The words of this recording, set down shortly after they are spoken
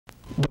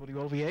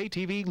WLVA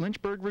TV,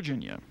 Lynchburg,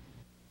 Virginia.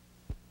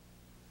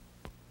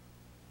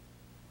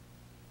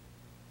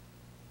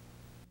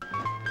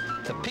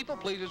 The People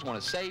Pleasers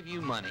want to save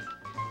you money.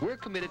 We're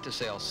committed to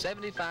sell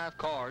 75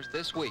 cars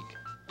this week.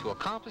 To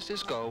accomplish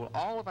this goal,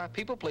 all of our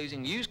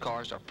people-pleasing used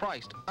cars are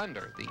priced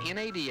under the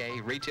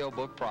NADA retail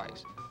book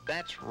price.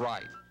 That's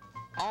right.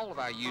 All of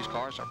our used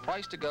cars are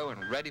priced to go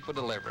and ready for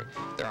delivery.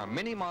 There are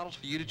many models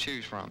for you to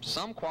choose from.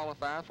 Some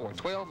qualify for a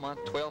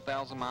 12-month,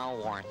 12,000-mile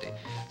warranty.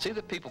 See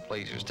the People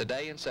Pleasers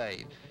today and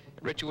save.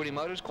 Richard Woody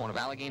Motors, corner of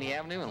Allegheny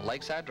Avenue and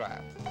Lakeside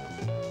Drive.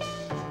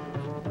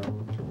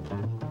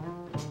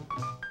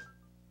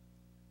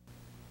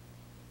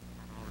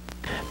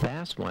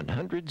 Bass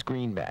 100's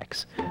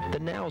Greenbacks. The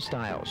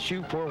now-style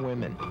shoe for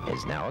women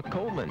is now at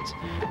Coleman's.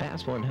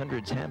 Bass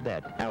 100s have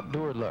that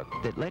outdoor look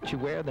that lets you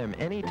wear them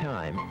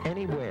anytime,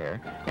 anywhere,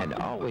 and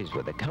always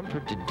with the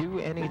comfort to do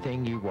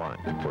anything you want,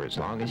 for as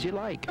long as you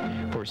like.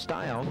 For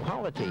style,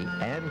 quality,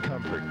 and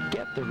comfort,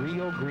 get the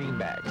real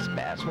Greenbacks.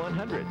 Bass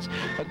 100s,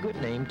 a good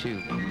name to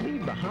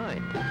leave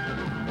behind.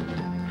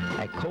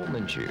 At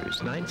Coleman Shoes,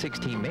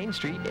 916 Main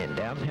Street in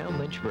downtown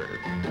Lynchburg.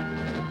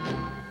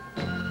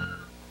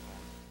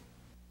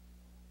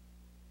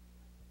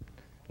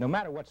 No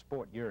matter what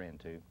sport you're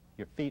into,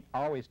 your feet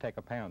always take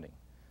a pounding.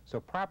 So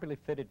properly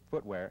fitted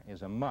footwear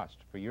is a must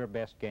for your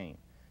best game.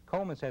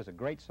 Coleman's has a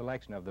great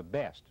selection of the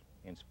best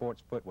in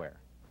sports footwear.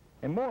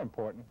 And more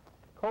important,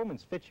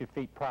 Coleman's fits your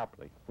feet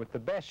properly with the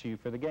best shoe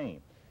for the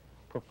game.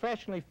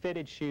 Professionally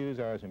fitted shoes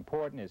are as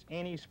important as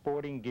any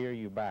sporting gear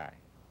you buy.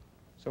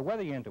 So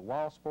whether you're into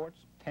wall sports,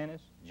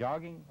 tennis,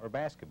 jogging, or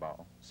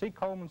basketball, see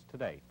Coleman's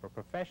today for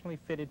professionally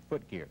fitted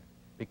foot gear,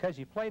 because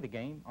you play the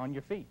game on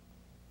your feet.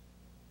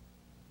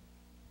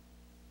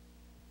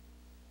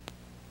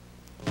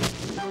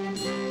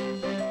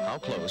 How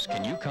close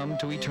can you come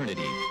to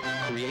eternity?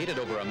 Created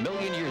over 1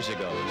 million years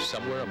ago,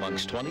 somewhere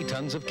amongst 20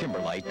 tons of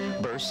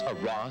kimberlite bursts a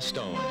raw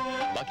stone.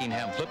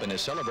 Buckingham Flippin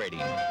is celebrating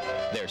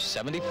their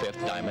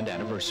 75th diamond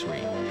anniversary.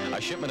 A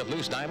shipment of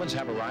loose diamonds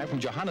have arrived from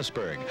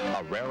Johannesburg,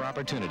 a rare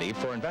opportunity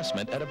for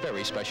investment at a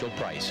very special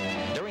price.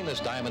 During this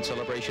diamond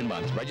celebration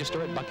month,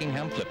 register at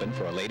Buckingham Flippin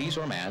for a ladies'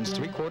 or man's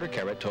 3/4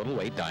 carat total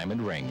weight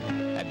diamond ring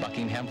at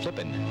Buckingham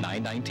Flippin,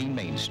 919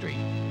 Main Street.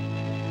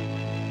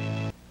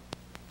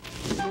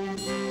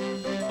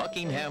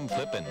 Buckingham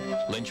Flippin,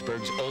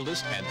 Lynchburg's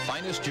oldest and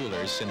finest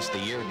jewelers since the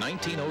year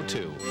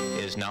 1902,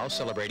 is now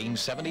celebrating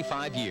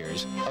 75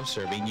 years of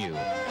serving you.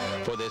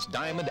 For this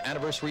diamond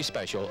anniversary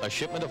special, a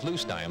shipment of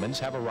loose diamonds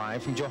have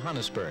arrived from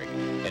Johannesburg,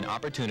 an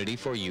opportunity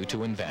for you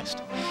to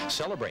invest.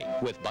 Celebrate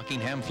with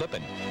Buckingham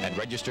Flippin and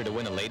register to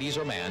win a ladies'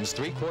 or man's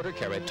 3/4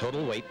 carat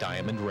total weight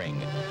diamond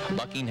ring.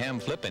 Buckingham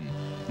Flippin,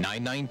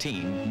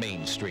 919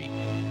 Main Street.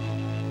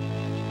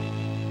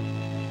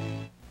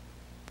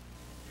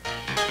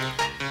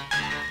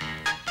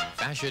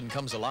 Fashion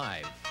comes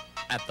alive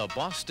at the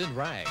Boston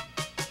Rag.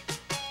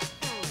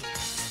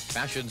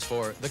 Fashions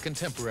for the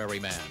contemporary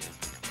man.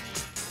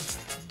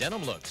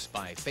 Denim looks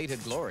by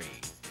Faded Glory.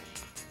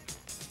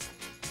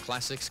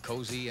 Classics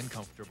cozy and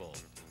comfortable.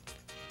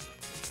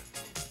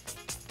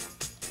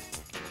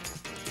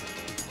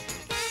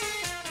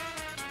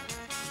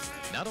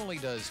 Not only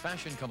does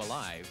fashion come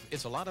alive,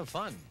 it's a lot of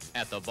fun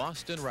at the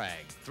Boston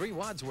Rag, 3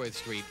 Wadsworth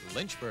Street,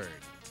 Lynchburg.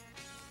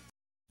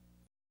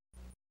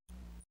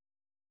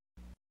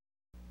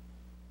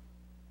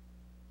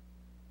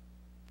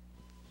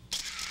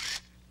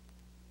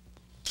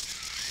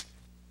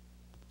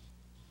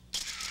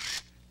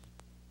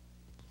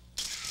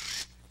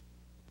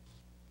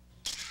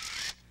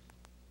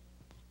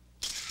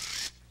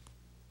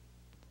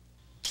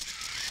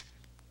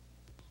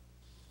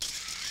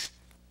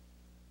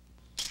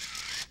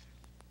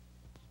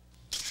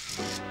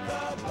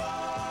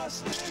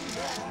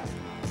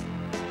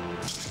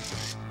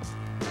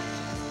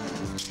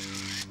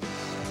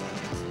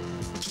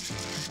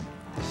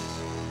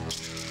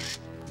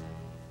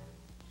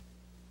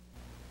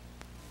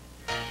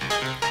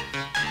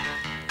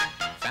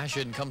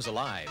 Fashion comes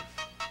alive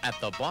at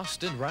the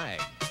Boston Rag.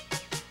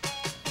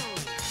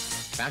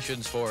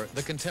 Fashions for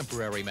the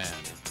contemporary man.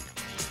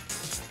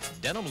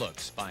 Denim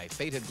looks by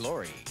Faded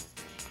Glory.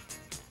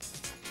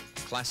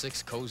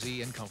 Classics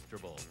cozy and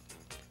comfortable.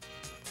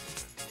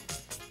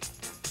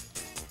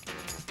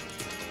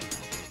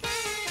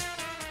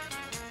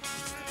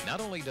 Not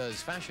only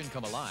does fashion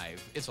come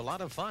alive, it's a lot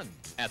of fun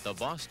at the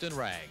Boston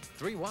Rag,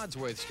 3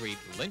 Wadsworth Street,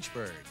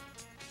 Lynchburg.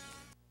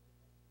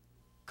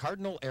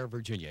 Cardinal Air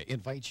Virginia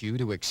invites you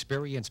to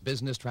experience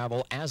business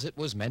travel as it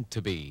was meant to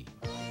be.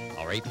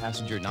 Our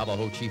 8-passenger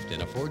Navajo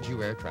Chieftain affords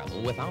you air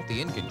travel without the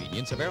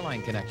inconvenience of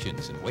airline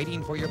connections and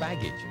waiting for your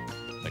baggage.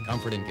 The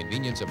comfort and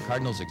convenience of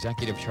Cardinal's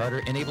executive charter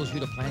enables you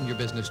to plan your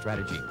business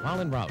strategy while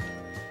en route.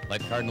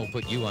 Let Cardinal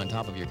put you on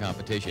top of your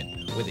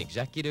competition with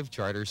executive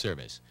charter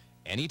service.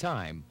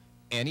 Anytime,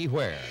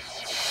 anywhere.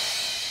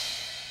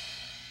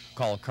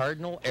 Call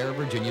Cardinal Air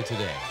Virginia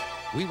today.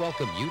 We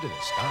welcome you to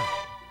the sky.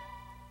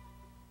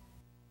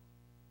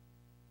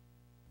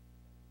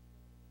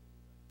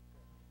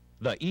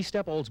 The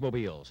E-Step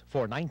Oldsmobiles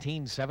for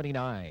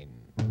 1979.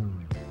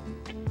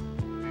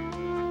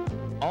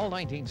 All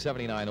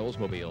 1979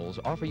 Oldsmobiles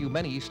offer you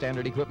many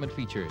standard equipment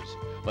features,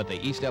 but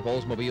the E-Step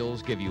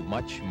Oldsmobiles give you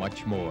much,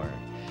 much more.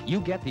 You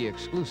get the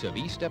exclusive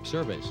E-Step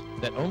service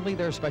that only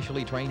their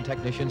specially trained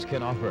technicians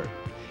can offer.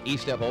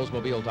 E-Step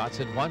Oldsmobile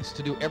Datsun wants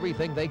to do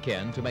everything they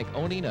can to make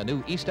owning a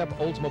new E-Step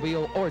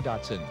Oldsmobile or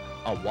Datsun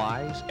a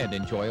wise and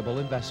enjoyable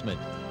investment.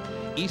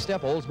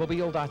 E-Step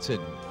Oldsmobile Datsun,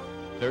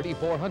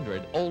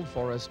 3400 Old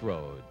Forest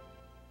Road.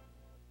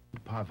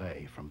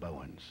 Pavé from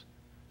Bowen's.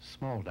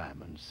 Small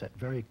diamonds set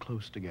very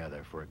close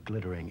together for a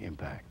glittering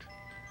impact.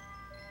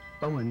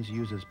 Bowen's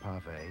uses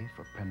pavé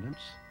for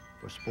pendants,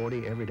 for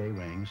sporty everyday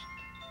rings,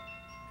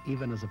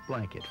 even as a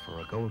blanket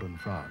for a golden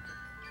frog.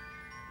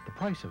 The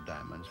price of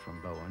diamonds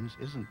from Bowen's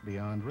isn't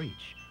beyond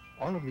reach.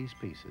 All of these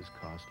pieces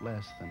cost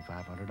less than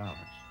 $500.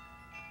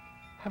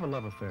 Have a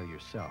love affair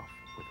yourself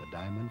with a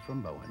diamond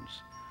from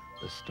Bowen's,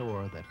 the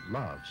store that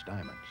loves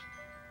diamonds.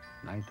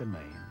 9th and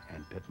Main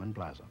and Pittman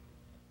Plaza.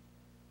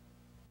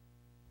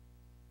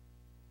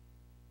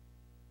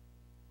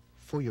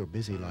 For your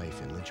busy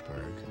life in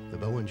Lynchburg, the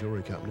Bowen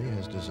Jewelry Company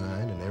has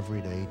designed an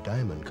everyday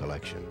diamond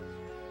collection.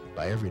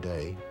 By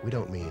everyday, we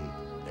don't mean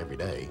every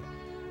day.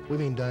 We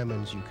mean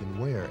diamonds you can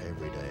wear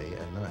every day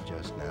and not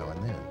just now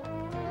and then.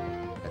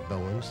 At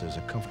Bowen's, there's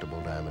a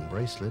comfortable diamond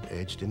bracelet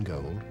edged in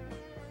gold,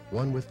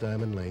 one with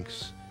diamond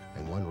links,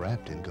 and one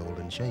wrapped in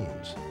golden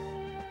chains.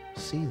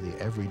 See the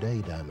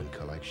everyday diamond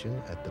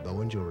collection at the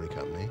Bowen Jewelry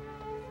Company,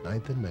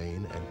 9th and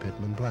Main and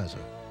Pittman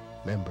Plaza,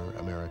 member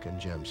American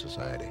Gem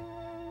Society.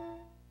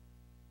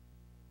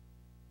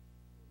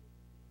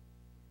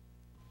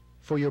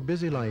 For your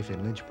busy life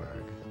in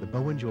Lynchburg, the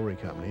Bowen Jewelry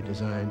Company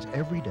designs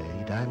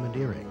everyday diamond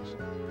earrings.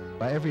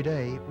 By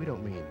everyday, we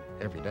don't mean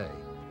every day.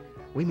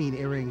 We mean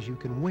earrings you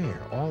can wear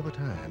all the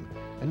time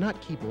and not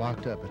keep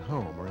locked up at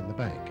home or in the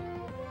bank.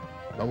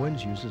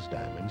 Bowen's uses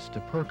diamonds to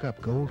perk up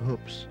gold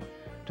hoops,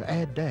 to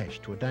add dash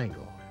to a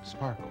dangle, and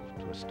sparkle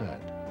to a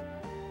stud.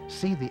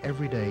 See the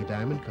everyday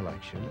diamond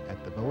collection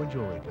at the Bowen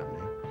Jewelry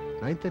Company,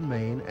 9th and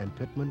Main and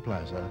Pittman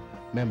Plaza,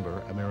 member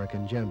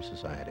American Gem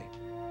Society.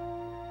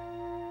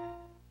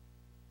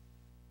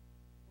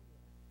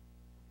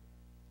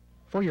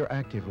 For your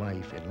active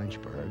life in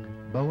Lynchburg,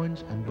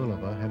 Bowens and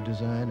Bulova have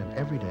designed an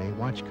everyday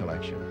watch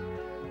collection.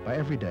 By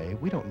everyday,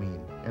 we don't mean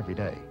every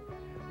day.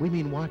 We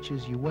mean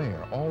watches you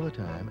wear all the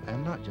time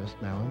and not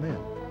just now and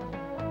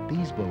then.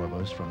 These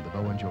Bulovas from the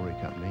Bowen Jewelry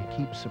Company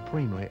keep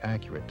supremely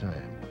accurate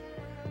time.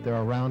 There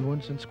are round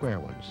ones and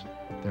square ones.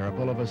 There are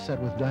Bulovas set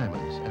with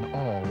diamonds, and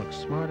all look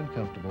smart and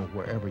comfortable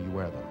wherever you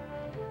wear them.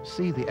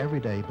 See the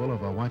everyday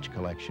Bulova watch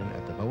collection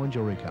at the Bowen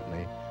Jewelry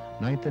Company,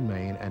 9th and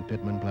Main and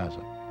Pittman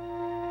Plaza.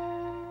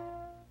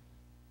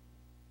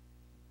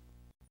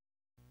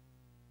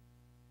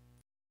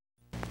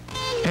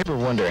 Ever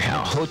wonder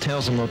how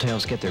hotels and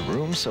motels get their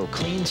rooms so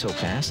clean, so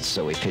fast,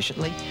 so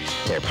efficiently?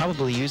 They're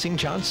probably using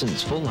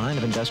Johnson's full line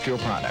of industrial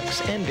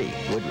products. Envy,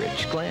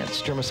 Woodridge,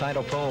 Glance,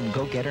 Germicidal Foam,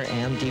 Go-Getter,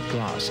 and Deep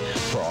Gloss.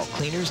 For all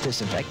cleaners,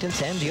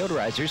 disinfectants, and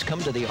deodorizers,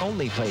 come to the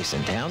only place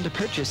in town to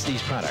purchase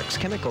these products.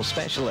 Chemical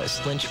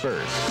Specialist,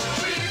 Lynchburg.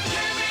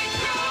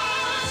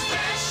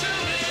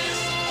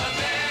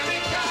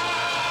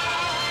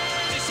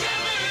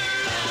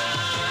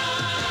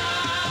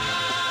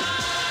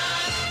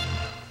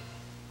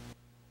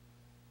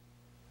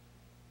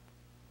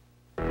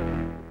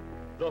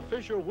 The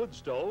Fisher wood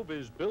stove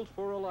is built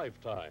for a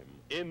lifetime.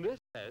 In this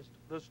test,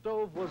 the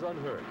stove was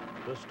unhurt.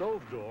 The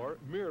stove door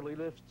merely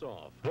lifts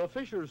off. The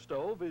Fisher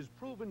stove is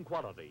proven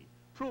quality,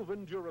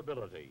 proven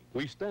durability.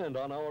 We stand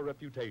on our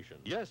reputation.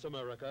 Yes,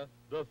 America,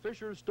 the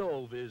Fisher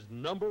stove is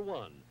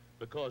 #1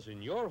 because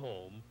in your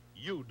home,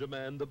 you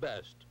demand the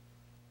best.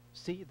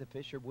 See the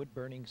Fisher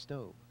wood-burning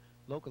stove.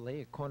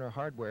 Locally at Corner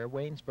Hardware,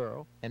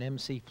 Waynesboro, and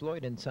M.C.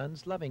 Floyd &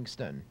 Sons,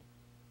 Livingston.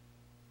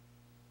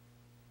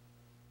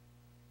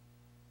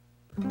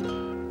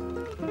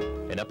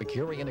 An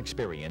Epicurean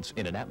experience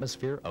in an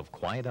atmosphere of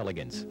quiet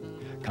elegance.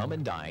 Come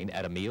and dine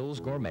at Emil's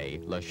Gourmet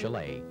Le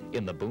Chalet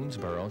in the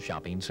Boonesboro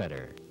Shopping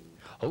Center.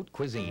 Haute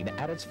cuisine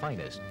at its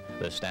finest.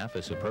 The staff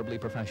is superbly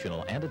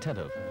professional and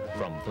attentive,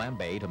 from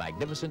flambe to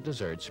magnificent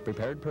desserts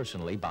prepared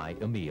personally by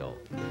Emile.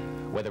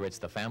 Whether it's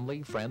the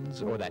family,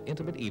 friends, or that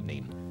intimate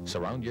evening,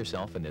 surround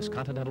yourself in this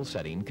continental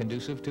setting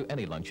conducive to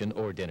any luncheon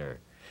or dinner.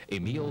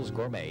 Emil's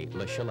Gourmet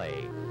Le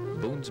Chalet,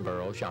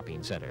 Boonesboro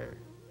Shopping Center.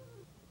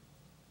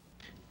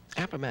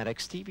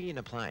 Appomattox TV and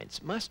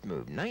Appliance must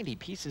move 90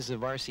 pieces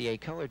of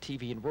RCA color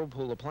TV and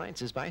Whirlpool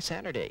appliances by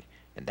Saturday.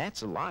 And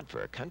that's a lot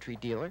for a country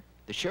dealer.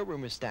 The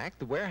showroom is stacked,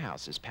 the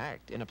warehouse is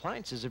packed, and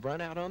appliances have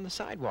run out on the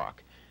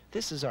sidewalk.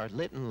 This is our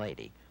Lytton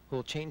lady,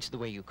 who'll change the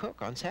way you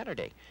cook on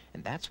Saturday.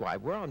 And that's why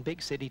we're on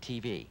Big City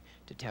TV,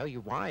 to tell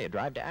you why a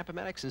drive to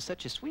Appomattox is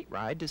such a sweet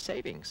ride to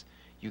savings.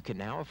 You can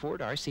now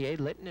afford RCA,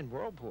 Lytton, and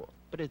Whirlpool.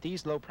 But at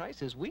these low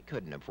prices, we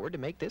couldn't afford to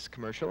make this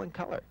commercial in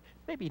color.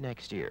 Maybe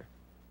next year.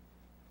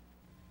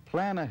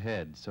 Plan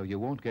ahead so you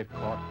won't get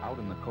caught out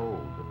in the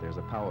cold if there's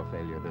a power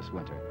failure this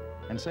winter.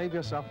 And save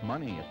yourself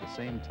money at the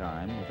same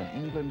time with an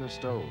Englander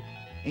stove.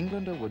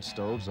 Englander wood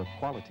stoves are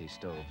quality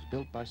stoves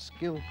built by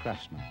skilled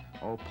craftsmen.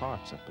 All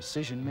parts are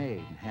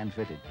precision-made and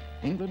hand-fitted.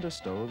 Englander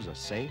stoves are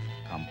safe,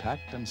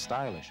 compact, and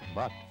stylish,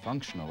 but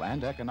functional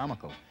and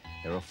economical.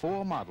 There are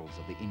 4 models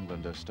of the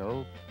Englander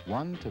stove,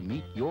 one to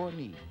meet your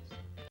needs.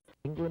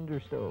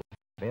 Englander stove,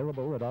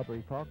 available at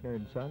Aubrey Faulkner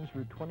 & Sons,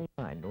 Route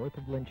 29, north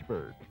of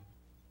Lynchburg.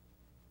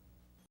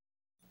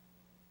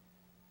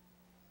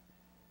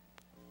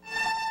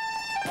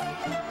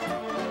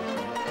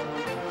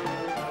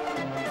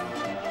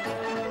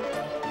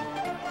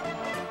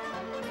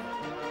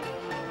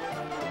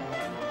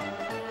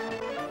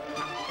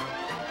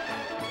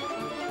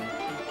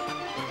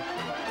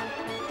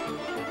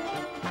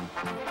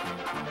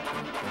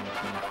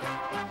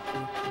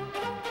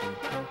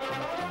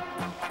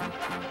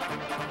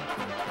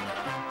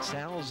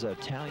 Sal's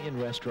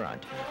Italian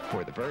Restaurant,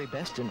 for the very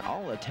best in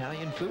all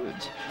Italian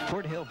foods.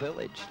 Fort Hill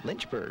Village,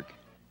 Lynchburg.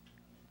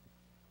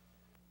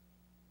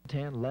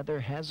 Tan leather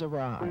has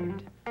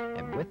arrived,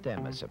 and with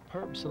them a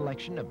superb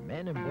selection of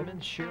men and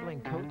women's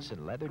shearling coats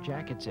and leather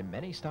jackets in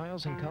many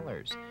styles and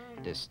colors,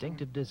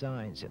 distinctive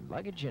designs in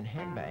luggage and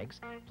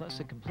handbags, plus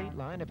a complete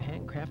line of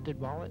handcrafted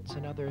wallets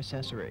and other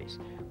accessories.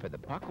 For the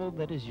buckle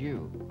that is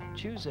you,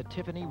 choose a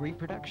Tiffany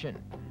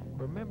reproduction.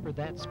 Remember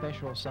that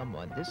special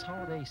someone this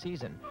holiday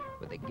season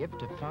with a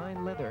gift of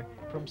fine leather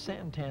from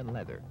Santan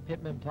Leather,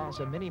 Pittman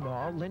Plaza Mini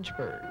Mall,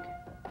 Lynchburg.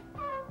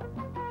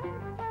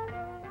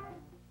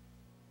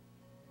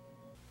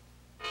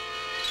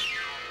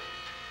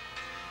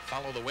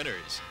 Follow the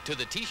winners to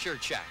the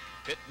T-shirt shack,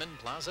 Pittman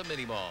Plaza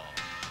Mini Mall.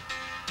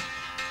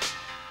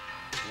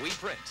 We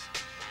print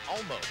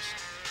almost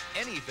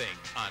anything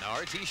on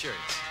our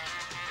T-shirts.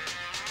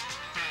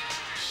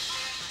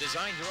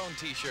 Design your own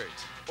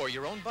T-shirts or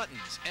your own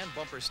buttons and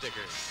bumper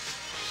stickers.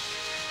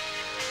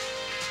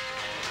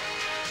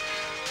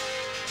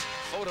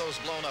 Photos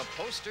blown up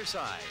poster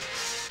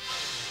size.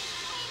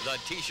 The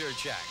T-shirt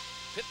shack,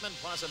 Pittman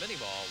Plaza Mini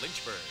Mall,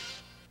 Lynchburg.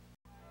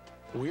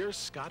 We're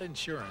Scott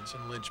Insurance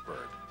in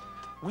Lynchburg.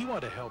 We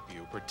want to help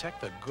you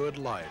protect the good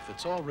life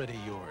that's already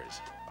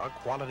yours. A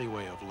quality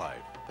way of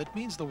life that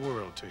means the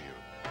world to you.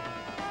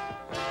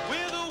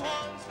 We're the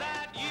ones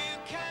that you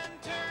can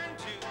turn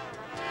to.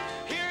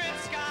 Here at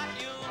Scott,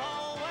 you'll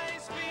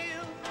always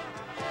feel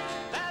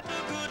that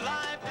the good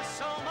life is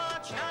so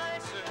much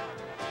nicer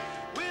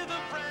with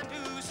a friend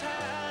whose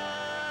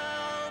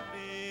help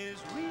is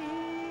real.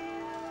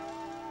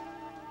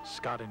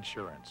 Scott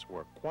Insurance,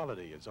 where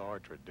quality is our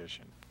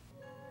tradition.